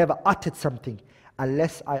 I never uttered something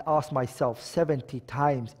unless I asked myself 70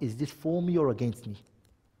 times, is this for me or against me?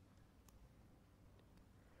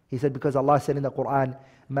 He said, because Allah said in the Quran,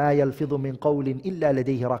 ما يلفظ من قول إلا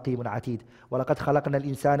لديه رقيب عتيد ولقد خلقنا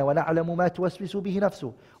الإنسان ونعلم ما توسوس به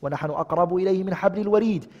نفسه ونحن أقرب إليه من حبل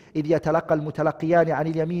الوريد إذ يتلقى المتلقيان عن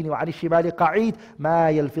اليمين وعن الشمال قعيد ما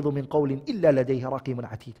يلفظ من قول إلا لديه رقيب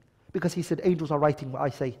عتيد. Because he said, angels are writing what I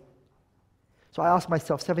say. So I asked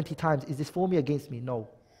myself 70 times, is this for me or against me? No.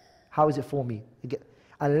 How is it for me?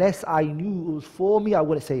 Unless I knew it was for me, I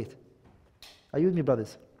wouldn't say it. Are you with me,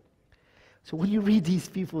 brothers? So when you read these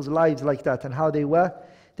people's lives like that and how they were,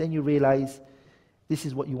 then you realize this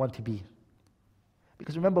is what you want to be.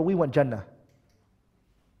 Because remember, we want Jannah.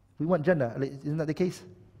 We want Jannah. Isn't that the case?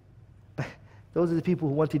 Those are the people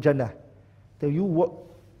who wanted Jannah. Then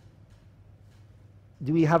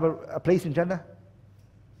do we have a place in Jannah?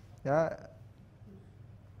 Yeah.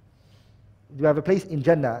 Do we have a place in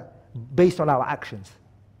Jannah based on our actions?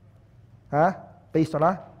 Huh? Based on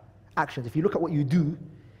our actions. If you look at what you do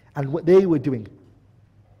and what they were doing.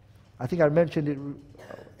 I think I mentioned it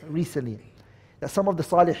recently. That some of the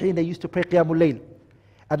Salihin, they used to pray Qiyamul Layl.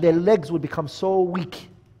 And their legs would become so weak.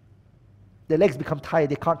 Their legs become tired.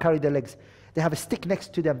 They can't carry their legs. They have a stick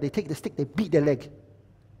next to them. They take the stick, they beat their leg.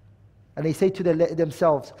 And they say to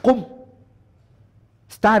themselves, Qum,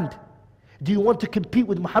 stand. Do you want to compete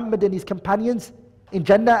with Muhammad and his companions in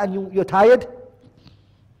Jannah and you're tired?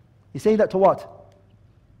 He's saying that to what?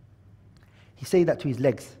 He's saying that to his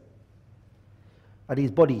legs and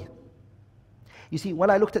his body. You see, when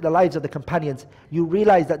I looked at the lives of the companions, you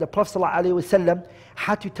realize that the Prophet ﷺ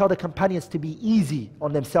had to tell the companions to be easy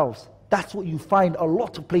on themselves. That's what you find a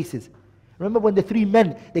lot of places. Remember when the three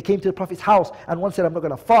men, they came to the Prophet's house and one said, I'm not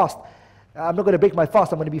going to fast. I'm not going to break my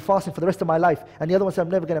fast. I'm going to be fasting for the rest of my life. And the other one said, I'm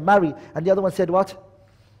never going to marry. And the other one said, what?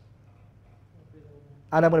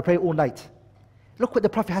 And I'm going to pray all night. Look what the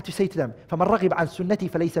Prophet had to say to them. فَمَنْ رَغِبَ عَنْ سُنَّتِي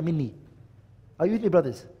فَلَيْسَ مِنِّي. Are you with me,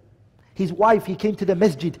 brothers? His wife, he came to the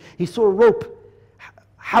masjid. He saw a rope.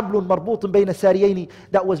 حَبْلٌ مَرْبُوطٌ بَيْنَ السَّارِيَيْنِ,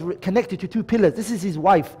 that was connected to two pillars. This is his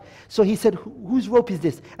wife. So he said, whose rope is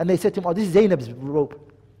this? And they said to him, oh, this is Zainab's rope.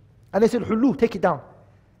 And they said, Hullu, take it down.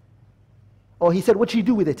 Or he said, what should you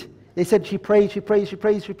do with it? They said, she prays.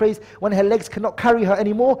 When her legs cannot carry her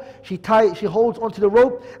anymore, she holds onto the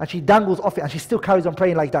rope and she dangles off it and she still carries on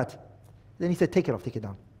praying like that. Then he said, take it off, take it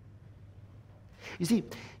down. You see,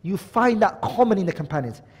 you find that common in the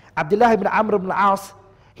companions. Abdullah ibn Amr ibn al-As,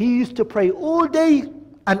 he used to pray all day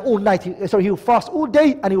and all night. He would fast all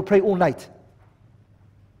day and he would pray all night.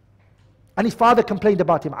 And his father complained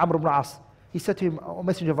about him, Amr ibn al-As. He said to him, O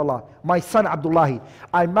Messenger of Allah, my son Abdullah,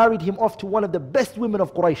 I married him off to one of the best women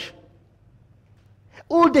of Quraysh.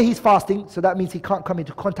 All day he's fasting, so that means he can't come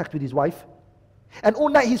into contact with his wife. And all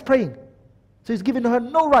night he's praying. So he's giving her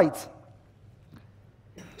no rights.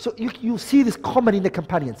 So you see this common in the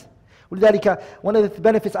companions. One of the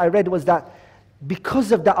benefits I read was that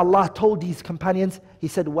because of that, Allah told these companions, He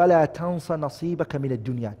said, وَلَا تَنْسَ نَصِيبَكَ مِنَ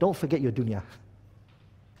الدُّنْيَا. Don't forget your dunya.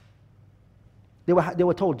 They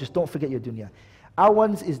were told, just don't forget your dunya. Our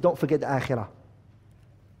ones is don't forget the akhirah.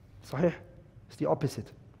 Sahih? It's the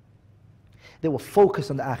opposite. They were focused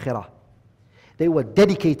on the akhirah. They were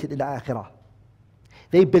dedicated in the akhirah.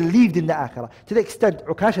 They believed in the akhirah. To the extent,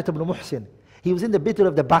 Ukashat ibn Muhsin, he was in the middle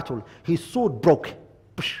of the battle. His sword broke.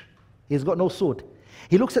 He's got no sword.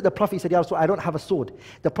 He looks at the Prophet, he said, Ya Rasul, I don't have a sword.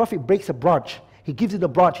 The Prophet breaks a branch. He gives him the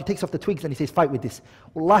branch, he takes off the twigs and he says, fight with this.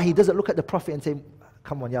 Wallah, he doesn't look at the Prophet and say,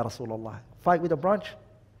 come on, Ya Rasulullah, fight with a branch?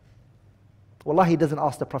 Wallah, he doesn't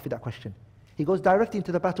ask the Prophet that question. He goes directly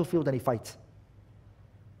into the battlefield and he fights.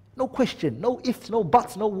 No question, no ifs, no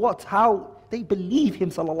buts, no what, how. They believe him,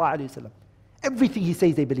 sallallahu alayhi wa sallam. Everything he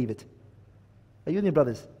says, they believe it. Are you with me,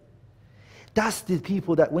 brothers? That's the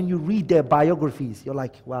people that when you read their biographies, you're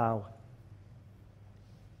like, wow.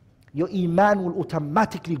 Your iman will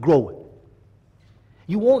automatically grow.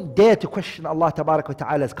 You won't dare to question Allah Tabarak wa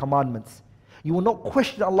Ta'ala's commandments. You will not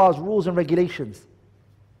question Allah's rules and regulations.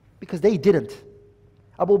 Because they didn't.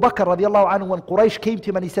 Abu Bakr radiallahu anhu, when Quraysh came to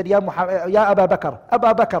him and he said, Ya Abu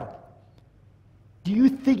Bakr, do you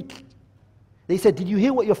think, they said, did you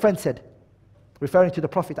hear what your friend said? Referring to the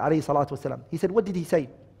Prophet alayhi salatu wasalam. He said, what did he say?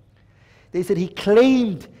 They said he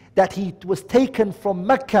claimed that he was taken from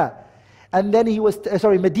Mecca and then he was,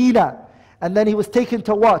 Medina, and then he was taken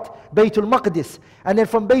to what? Baytul Maqdis. And then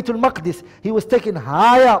from Baytul Maqdis, he was taken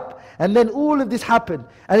high up. And then all of this happened.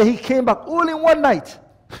 And then he came back all in one night.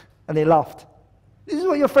 And they laughed. This is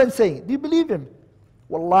what your friend's saying. Do you believe him?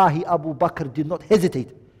 Wallahi, Abu Bakr did not hesitate.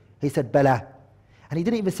 He said, Bala. And he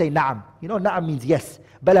didn't even say Na'am. You know, Na'am means yes.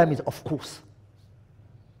 Bala means of course.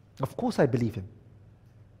 Of course I believe him.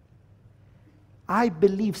 I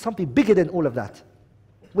believe something bigger than all of that.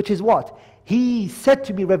 Which is what? He said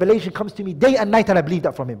to me, revelation comes to me day and night, and I believe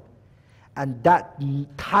that from him. And that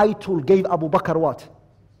title gave Abu Bakr what?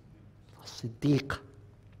 Siddiq. So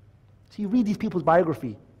you read these people's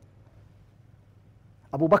biography.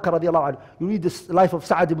 Abu Bakr radiallahu anhu, you read the life of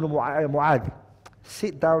Sa'ad ibn Mu'adh.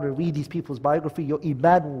 Sit down and read these people's biography, your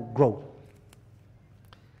iman will grow.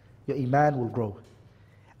 Your iman will grow.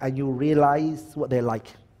 And you'll realize what they're like.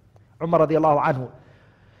 Umar radiallahu anhu,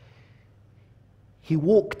 he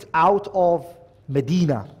walked out of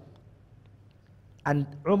Medina and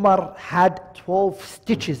Umar had 12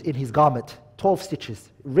 stitches in his garment. 12 stitches.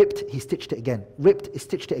 Ripped, he stitched it again. Ripped, he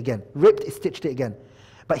stitched it again. Ripped, he stitched it again.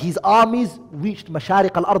 But his armies reached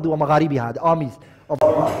Mashariq al-Ard wa Magharibiha, the armies of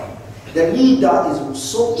Ummah. The leader is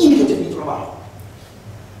so eager to meet Umar.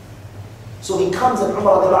 So he comes and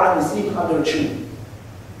Umar radiallahu anhu is sleeping under a tree.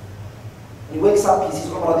 And he wakes up, he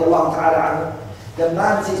sees Umar radiallahu ta'ala anhu. The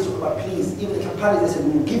man says to Umar, please, even the companions, they said,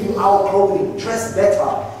 we will give you our clothing, dress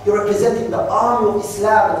better. You're representing the army of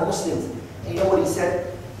Islam and the Muslims. And you know what he said?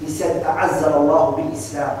 He said, أَعَزَّنَ اللَّهُ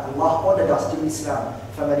بِالْإِسْلَامِ Allah honored us through Islam.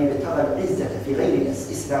 فَمَنِ ابْتَغَى الْعِزَّةَ فِي غَيْرِ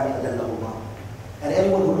الْإِسْلَامِ أَذَلَّهُ اللَّهُ. And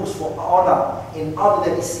anyone who looks for honor in other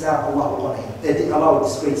than Islam, Allah will honor him. Allah will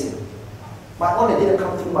disgrace him. My honor didn't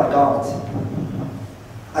come through my garment.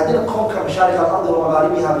 I didn't conquer Mashariq al-Ard wa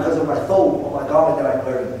Magharibiha because of my thobe or my garment that I'm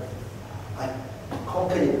wearing. I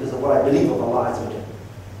conquered it because of what I believe of Allah Azza wa Jalla.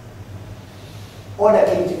 Honor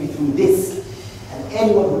came to me through this. And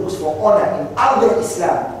anyone who looks for honor in other than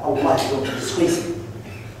Islam, Allah is going to disgrace him.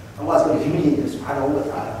 Allah is going to humiliate them, subhanahu wa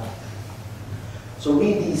ta'ala. So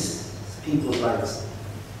read these people's lives.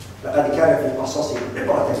 لَقَدْ كَانَ فِي قَصَصِهِمْ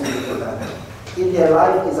عِبْرَةً لِأُولِي الْأَلْبَابِ. In their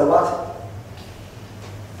life is a what?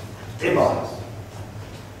 Ibrah.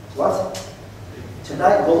 What?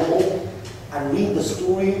 Tonight go home and read the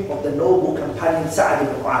story of the noble companion Sa'd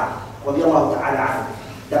ibn Mu'adh, radiyallahu ta'ala anhu.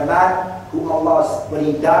 The man who Allah, when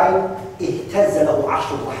he died, اهتز له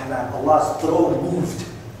عرش الرحمن. Allah's throne moved.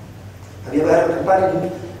 Have you ever heard of a companion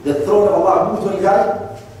who the throne of Allah moved when he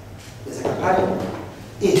died? There's a companion.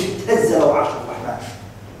 اهتز له عرش الرحمن.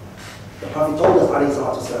 The Prophet told us عليه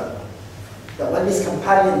الصلاة والسلام that when this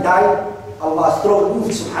companion died, Allah's throne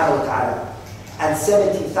moved subhanahu wa ta'ala. And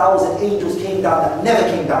 70,000 angels came down that never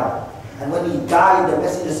came down. And when he died, the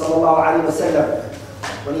Messenger sallallahu alayhi wa sallam,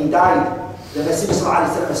 when he died, the Messenger sallallahu alayhi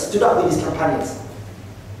wa sallam stood up with his companions.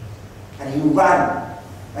 And he ran.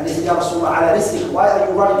 And he said, Ya Rasulullah, ala rislik, why are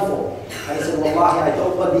you running for? And he said, Wallahi, I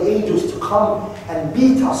don't want the angels to come and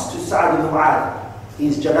beat us to Sa'd ibn Mu'adh,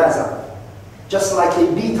 his janazah. Just like they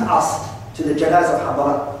beat us to the janazah of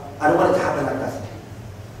Hanbala. I don't want it to happen like that.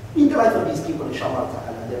 Read the life of these people, inshallah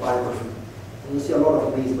ta'ala, their biography. And you see a lot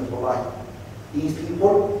of amazement, wallahi. These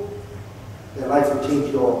people, their life will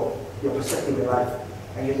change your perspective in life.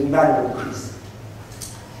 And your iman will increase.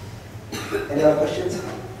 Any other questions?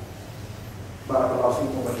 BarakAllahu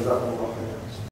feekum wa jazakumullahu khairan.